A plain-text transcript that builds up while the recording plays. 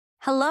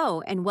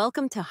Hello, and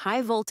welcome to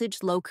High Voltage,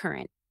 Low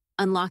Current,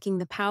 Unlocking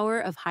the Power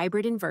of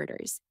Hybrid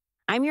Inverters.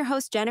 I'm your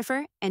host,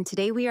 Jennifer, and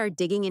today we are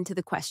digging into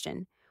the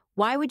question,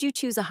 why would you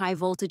choose a high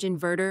voltage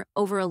inverter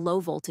over a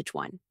low voltage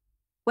one?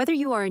 Whether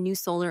you are a new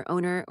solar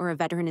owner or a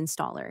veteran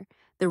installer,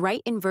 the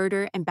right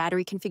inverter and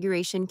battery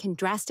configuration can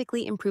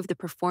drastically improve the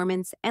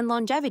performance and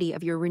longevity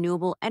of your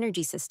renewable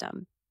energy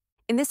system.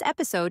 In this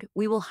episode,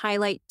 we will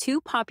highlight two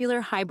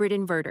popular hybrid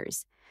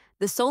inverters,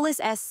 the Solis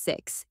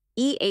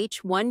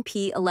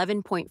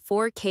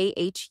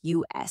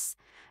S6-EH1P11.4K-H-US,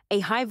 a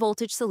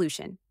high-voltage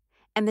solution,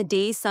 and the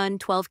Deye SUN-10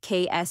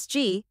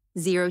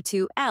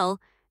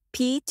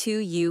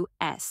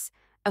 12K-SG02LP2-US,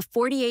 a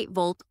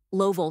 48-volt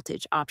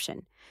low-voltage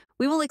option.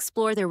 We will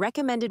explore their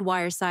recommended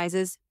wire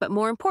sizes, but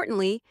more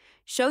importantly,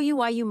 show you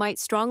why you might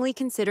strongly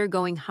consider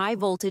going high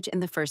voltage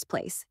in the first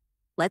place.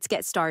 Let's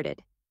get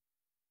started.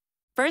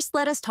 First,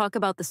 let us talk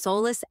about the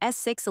Solis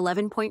S6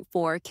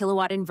 11.4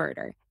 kilowatt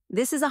inverter.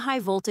 This is a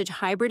high-voltage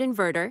hybrid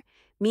inverter,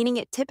 meaning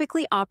it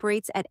typically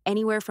operates at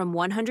anywhere from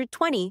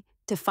 120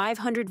 to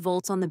 500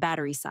 volts on the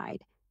battery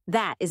side.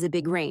 That is a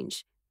big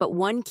range, but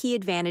one key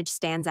advantage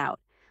stands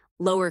out: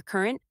 lower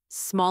current,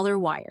 smaller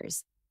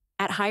wires.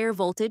 At higher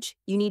voltage,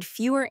 you need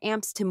fewer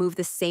amps to move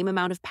the same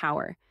amount of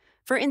power.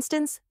 For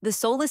instance, the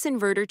Solis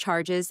inverter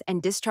charges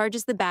and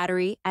discharges the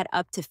battery at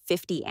up to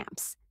 50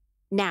 amps.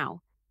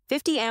 Now,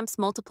 50 amps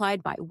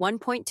multiplied by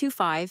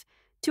 1.25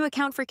 to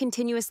account for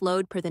continuous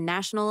load per the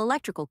National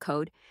Electrical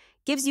Code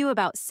gives you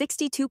about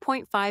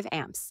 62.5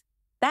 amps.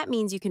 That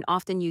means you can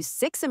often use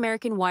 6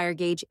 American wire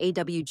gauge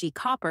AWG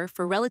copper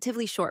for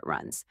relatively short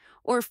runs,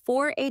 or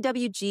 4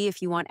 AWG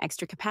if you want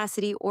extra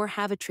capacity or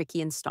have a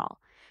tricky install.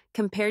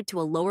 Compared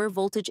to a lower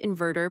voltage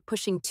inverter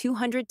pushing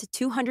 200 to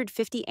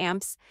 250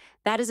 amps,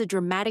 that is a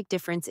dramatic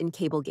difference in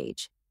cable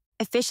gauge.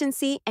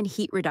 Efficiency and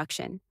heat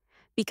reduction.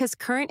 Because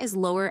current is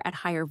lower at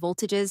higher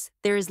voltages,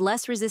 there is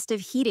less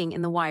resistive heating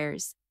in the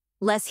wires.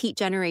 Less heat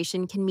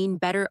generation can mean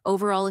better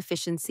overall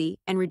efficiency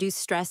and reduce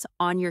stress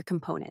on your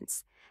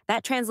components.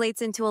 That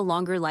translates into a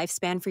longer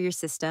lifespan for your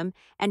system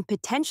and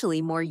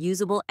potentially more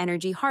usable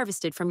energy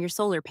harvested from your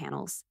solar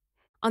panels.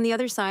 On the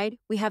other side,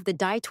 we have the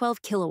Deye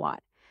 12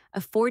 kilowatt,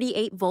 a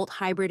 48-volt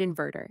hybrid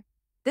inverter.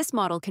 This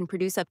model can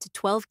produce up to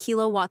 12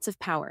 kilowatts of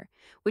power,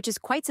 which is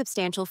quite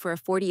substantial for a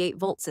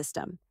 48-volt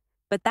system.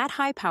 But that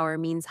high power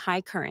means high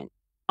current,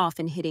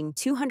 often hitting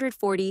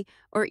 240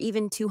 or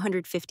even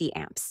 250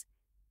 amps.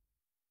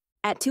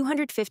 At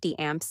 250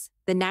 amps,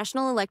 the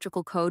National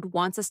Electrical Code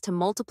wants us to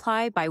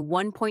multiply by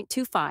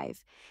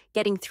 1.25,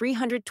 getting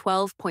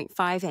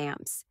 312.5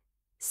 amps.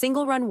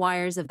 Single-run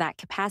wires of that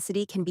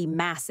capacity can be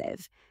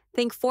massive.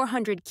 Think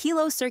 400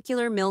 kilo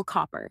circular mill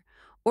copper,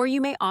 or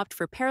you may opt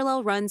for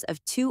parallel runs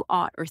of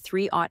 2-aught or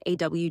 3-aught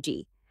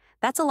AWG.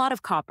 That's a lot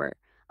of copper,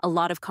 a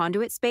lot of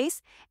conduit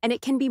space, and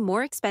it can be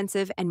more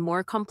expensive and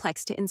more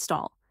complex to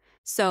install.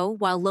 So,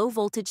 while low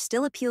voltage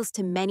still appeals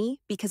to many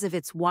because of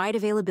its wide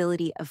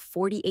availability of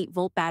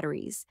 48-volt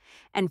batteries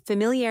and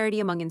familiarity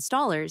among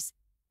installers,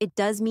 it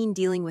does mean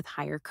dealing with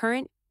higher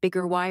current,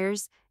 bigger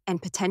wires,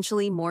 and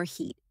potentially more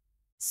heat.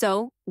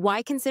 So,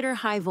 why consider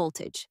high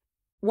voltage?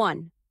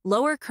 1.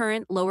 Lower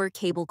current, lower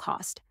cable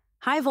cost.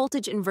 High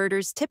voltage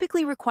inverters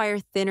typically require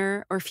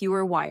thinner or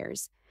fewer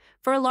wires.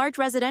 For a large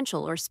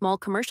residential or small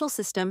commercial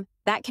system,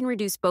 that can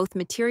reduce both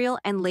material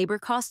and labor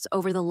costs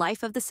over the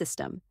life of the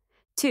system.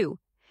 2.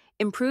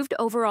 Improved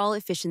overall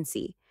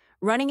efficiency.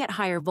 Running at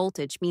higher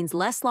voltage means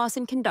less loss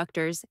in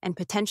conductors and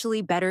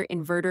potentially better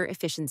inverter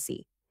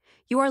efficiency.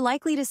 You are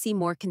likely to see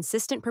more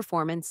consistent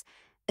performance,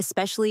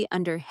 especially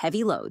under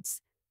heavy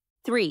loads.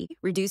 3.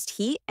 Reduced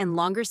heat and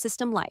longer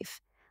system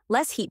life.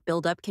 Less heat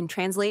buildup can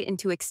translate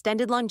into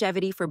extended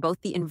longevity for both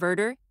the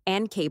inverter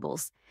and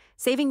cables,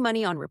 saving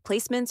money on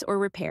replacements or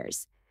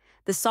repairs.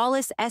 The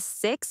Solis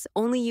S6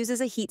 only uses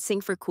a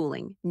heatsink for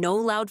cooling, no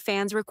loud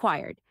fans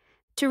required.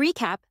 To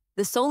recap,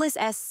 the Solis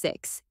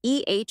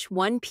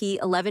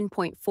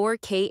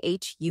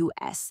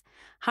S6-EH1P11.4K-H-US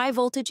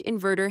high-voltage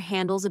inverter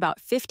handles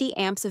about 50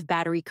 amps of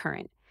battery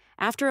current.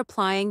 After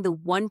applying the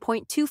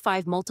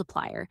 1.25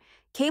 multiplier,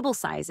 cable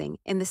sizing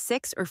in the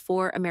 6 or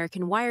 4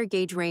 American wire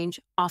gauge range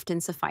often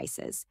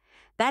suffices.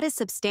 That is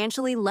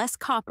substantially less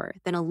copper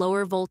than a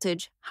lower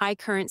voltage,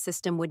 high-current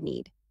system would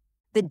need.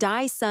 The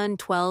Deye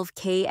SUN-10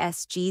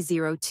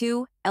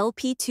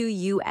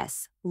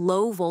 KSG02LP2-US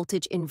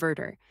low-voltage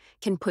inverter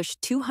can push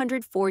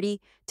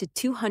 240 to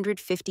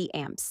 250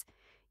 amps.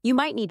 You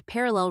might need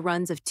parallel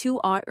runs of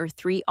 2-aught or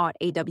 3-aught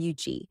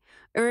AWG,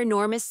 or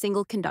enormous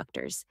single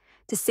conductors,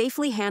 to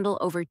safely handle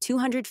over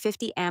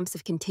 250 amps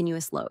of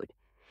continuous load.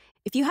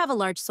 If you have a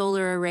large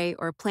solar array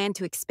or plan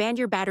to expand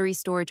your battery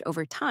storage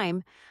over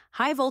time,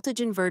 high-voltage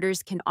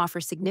inverters can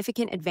offer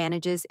significant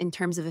advantages in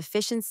terms of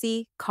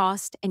efficiency,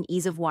 cost, and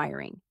ease of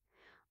wiring.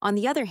 On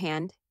the other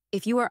hand,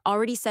 if you are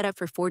already set up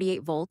for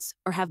 48 volts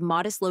or have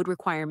modest load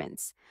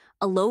requirements,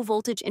 a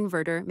low-voltage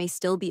inverter may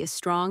still be a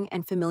strong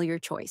and familiar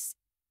choice.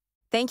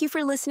 Thank you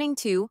for listening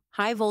to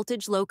High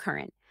Voltage, Low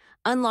Current,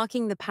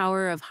 Unlocking the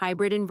Power of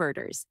Hybrid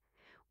Inverters.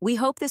 We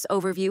hope this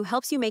overview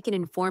helps you make an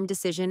informed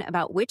decision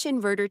about which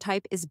inverter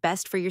type is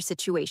best for your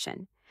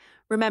situation.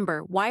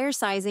 Remember, wire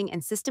sizing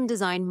and system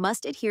design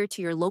must adhere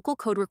to your local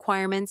code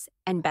requirements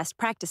and best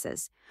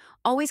practices.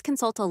 Always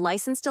consult a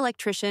licensed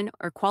electrician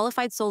or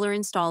qualified solar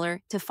installer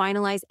to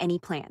finalize any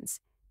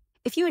plans.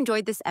 If you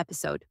enjoyed this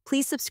episode,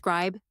 please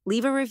subscribe,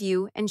 leave a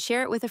review, and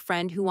share it with a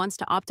friend who wants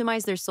to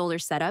optimize their solar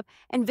setup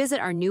and visit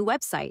our new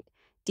website,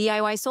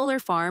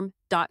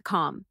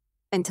 DIYSolarFarm.com.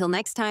 Until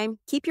next time,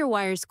 keep your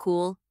wires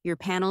cool, your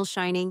panels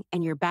shining,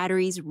 and your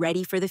batteries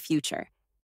ready for the future.